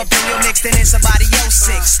 All up in your mix, then in somebody else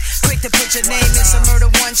six. Quick to put your name in some murder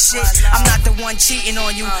one shit. I'm not the one cheating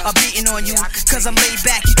on you or beating on you. 'Cause I'm laid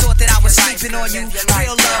back, you thought that I was sleeping on you.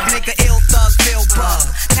 Real love, make a ill thug feel bug.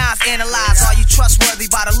 Now I've analyzed, are you trustworthy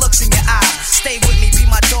by the looks in your eyes? Stay with me, be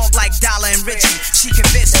my dog like Dollar and Richie. She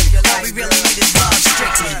convinced me, all we really need is love,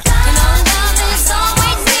 strictly. You know love is all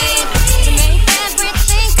we need to make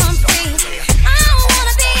everything complete. I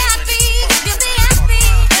wanna be happy if you be happy.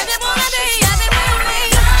 If you wanna be happy with me,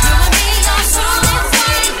 you and me are truly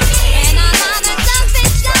one. And our love has just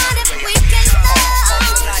begun if we can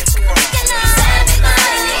love. We can love.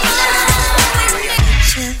 Everybody needs love.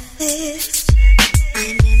 Picture this,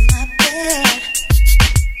 I'm in my bed,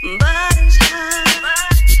 body's hot,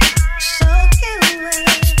 soaking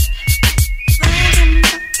wet, thinking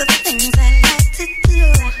about the things I like to do.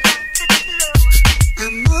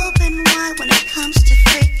 I'm open wide when it comes to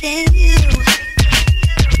freaking you.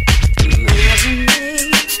 Imagine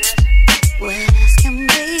me, wet as can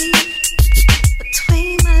be,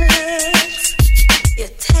 between my legs,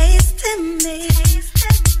 you're tasting me.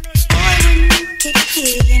 Boy, when you get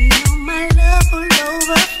here, you know my love will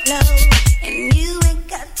overflow. And you ain't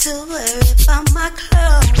got to worry about my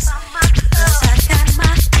clothes. 'Cause I got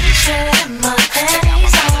my t-shirt and my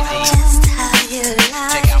panties on. Just how you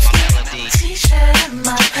like it. T-shirt and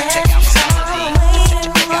my panties on.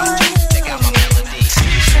 Waiting for you.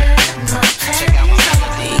 T-shirt and my panties on.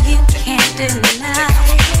 You can't deny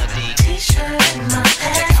it. T-shirt and my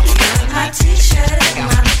panties on. My t-shirt and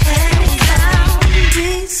my panties on. Be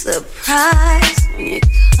surprised when you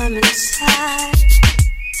come inside.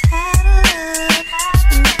 Saddle up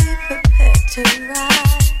and be prepared to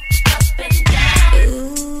ride. Up and down,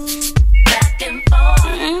 ooh, back and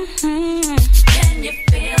forth.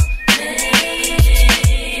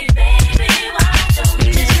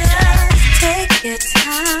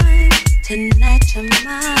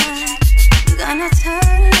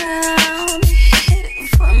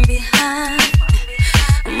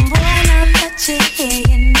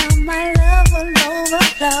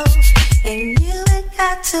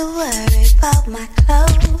 to worry about my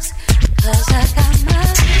clothes, 'cause I got my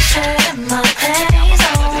t-shirt and my panties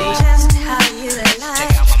on. Just how you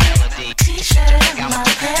like. T-shirt and my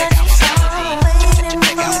panties on. Waiting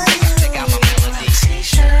for you.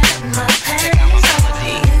 T-shirt and my panties on.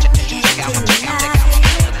 You can't deny.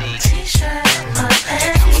 T-shirt and my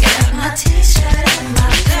panties. Got my t-shirt and my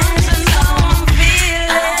panties on.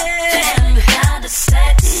 Feeling kinda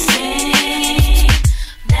sexy.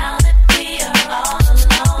 Now that we are all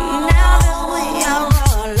alone. Now that we are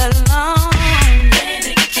all alone.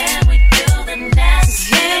 Baby, can we do the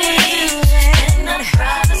nasty? In the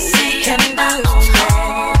privacy of my own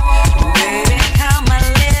home. Baby, come a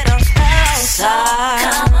little closer.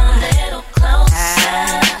 Come a little closer.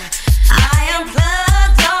 I am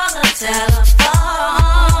plugged on the telephone.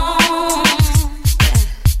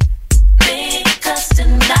 Because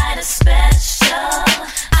tonight is special.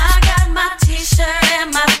 I got my t-shirt and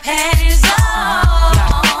my panties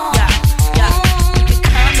on. You can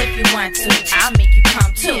come if you want to. I'll make you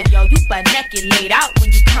come too. Yo, you butt naked laid out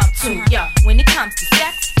when you come to. Yo, when it comes to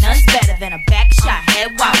sex, none's better than a back shot, head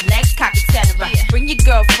wobble, legs cock, etc. Bring your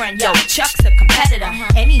girlfriend, yo, Chuck's a competitor.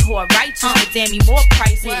 Any whore righteous with Demi Moore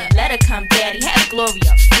price. Let her come, daddy, have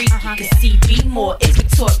Gloria freaky. Cause CB Moore is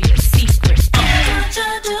Victoria's Secret.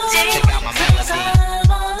 Check out my melody.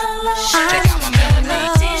 Check out my melody.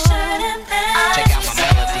 T-shirt and pants. Check out my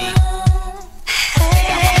melody.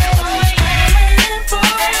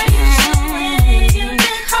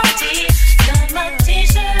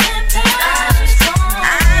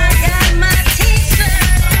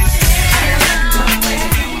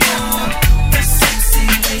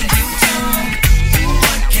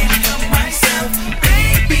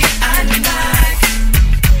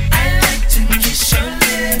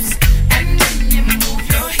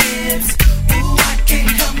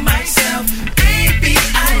 Can't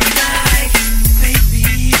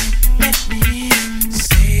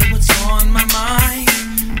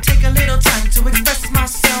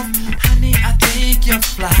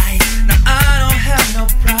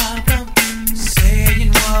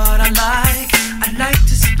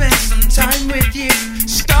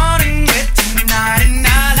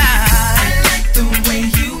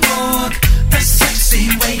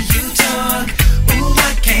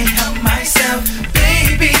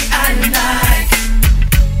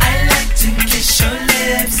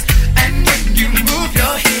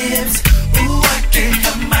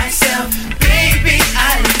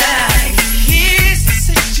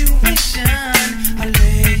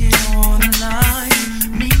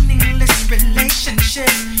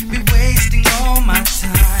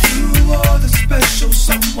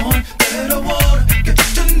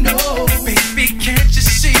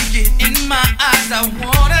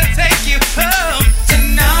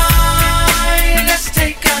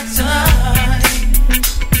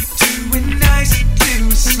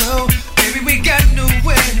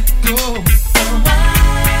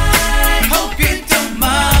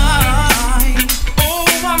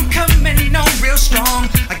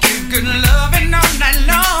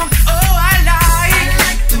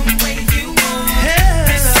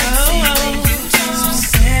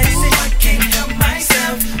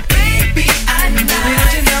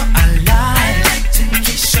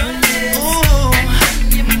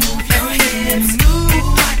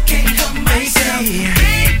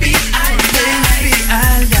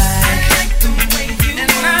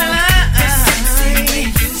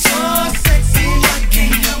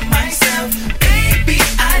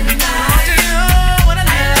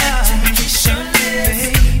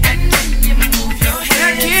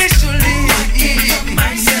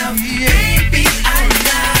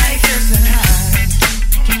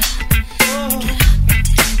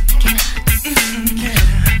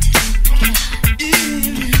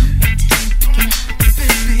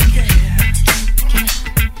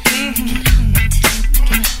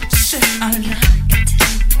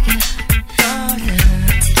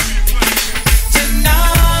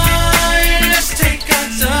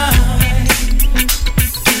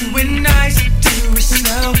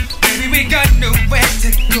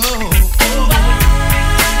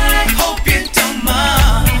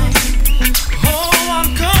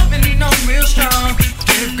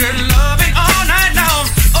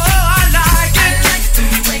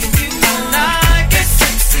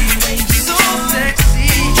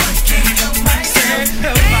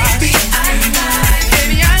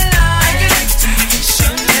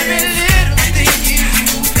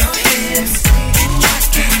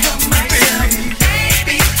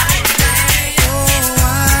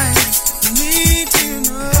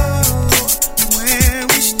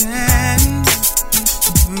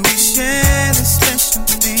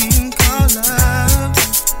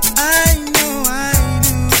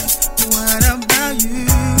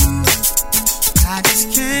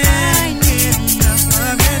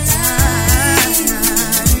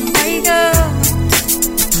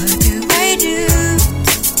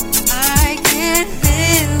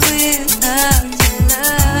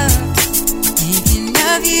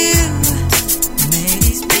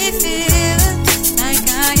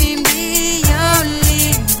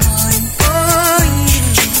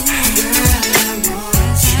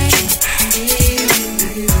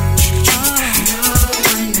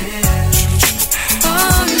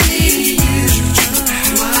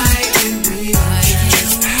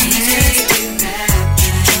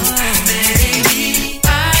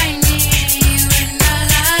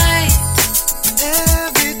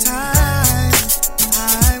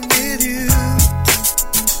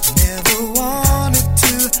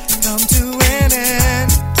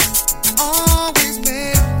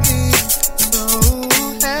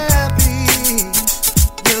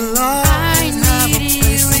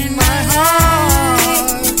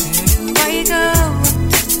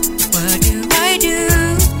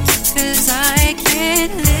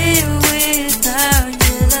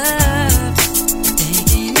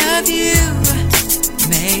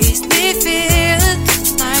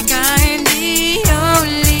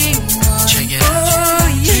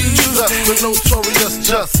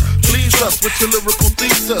with your lyrical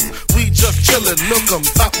thesis. We just chillin', milk 'em,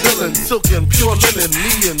 top billin', silkin', pure linen,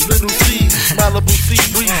 me and Little C, Malibu sea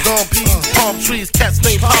breeze, dawn peas, palm trees, cats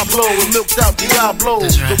named Pablo and milked out Diablo.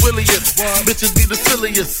 The williest, bitches be the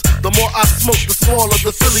silliest. The more I smoke, the smaller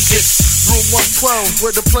the Philly gets. Room 112,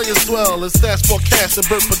 where the players dwell, and stash for cash and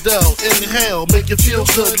Burt Fidel. Inhale, make you feel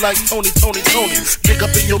good like Tony. Dig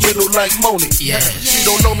up in your middle like Moni. Yeah. She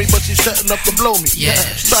don't know me, but she's setting up to blow me. Yeah.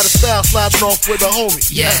 Try to style sliding off with a homie.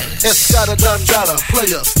 Yeah. Escada Dandada,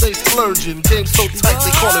 player, stay splurging. Game so tight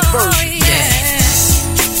they call it version. Yeah.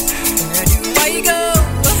 Where do I go?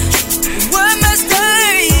 What must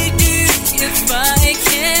I do if I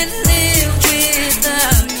can't live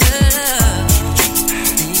without love?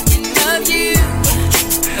 Thinking of you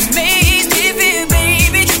amazed me, feel,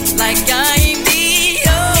 baby, like I'm the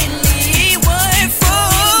only one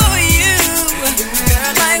for you.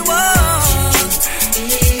 Girl, I want,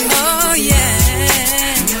 oh yeah.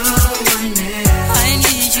 I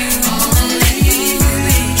need you,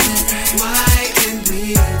 Why can't we?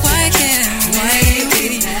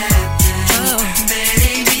 Oh,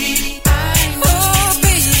 baby, oh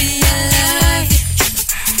baby, I love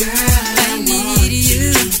you. Girl, I need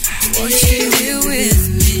you. Want you here with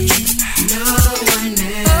me. No one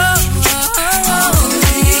else.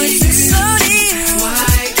 It's so new.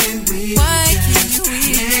 Why can't we make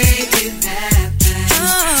it happen?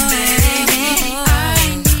 Oh, baby, I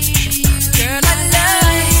need you. Girl, I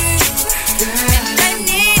love you. And I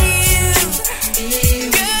need you.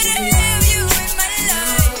 Girl, I have you in my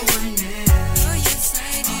life. Oh, yes,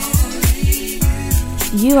 I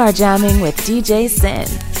do. You are jamming with DJ Sin.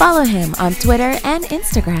 Follow him on Twitter and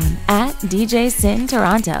Instagram at DJ Sin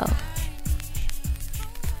Toronto.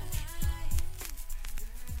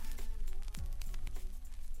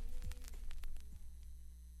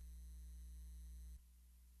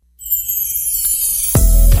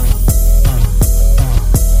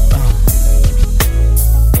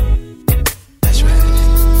 That's right.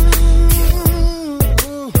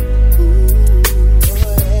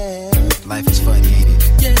 Life is funny, ain't it?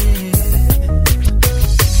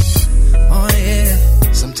 Oh yeah.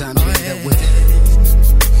 Sometimes you end up with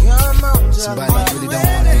somebody you really don't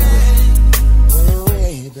want to be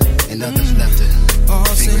with, and others left to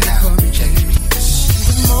figure it out. Check it.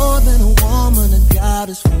 She's more than a woman, a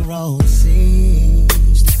goddess for all to see.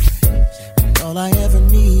 And all I ever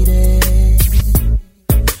needed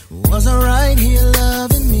was her right here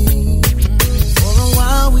loving me. For a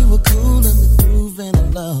while we were cool in the groove and a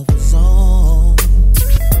love song,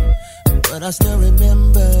 but I still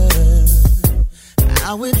remember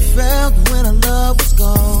how it felt when our love was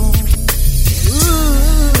gone. Ooh,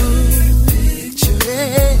 picture,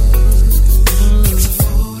 yeah. It's a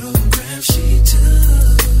photograph she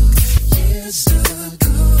took years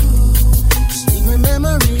ago. Secret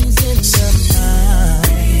memories in her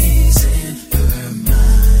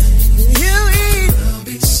mind. You'll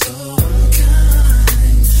be so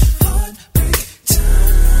kind. Heartbreak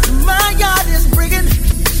time. My God is bringing.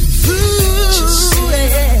 Ooh,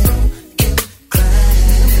 yeah.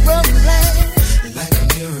 Like a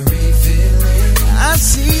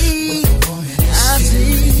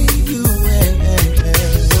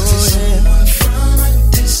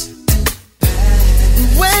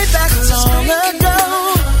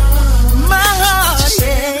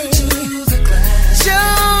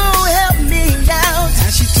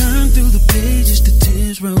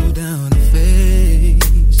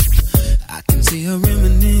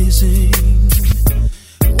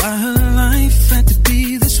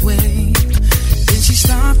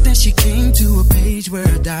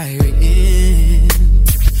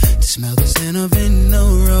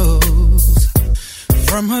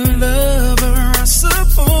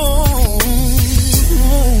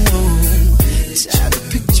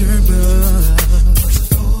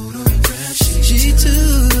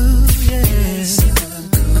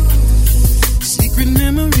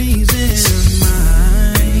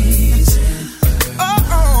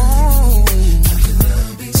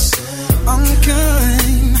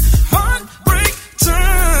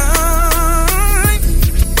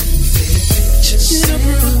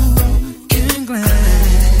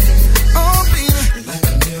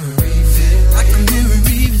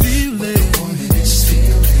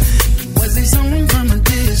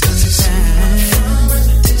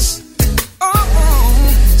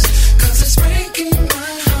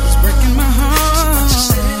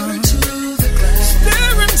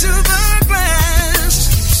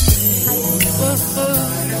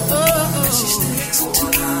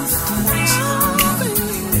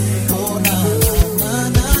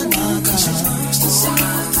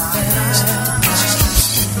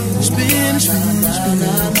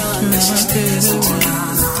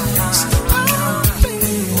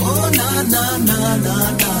Oh, nah, nah, nah,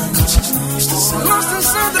 nah, nah. Lost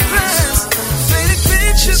inside the past, faded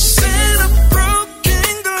pictures and a broken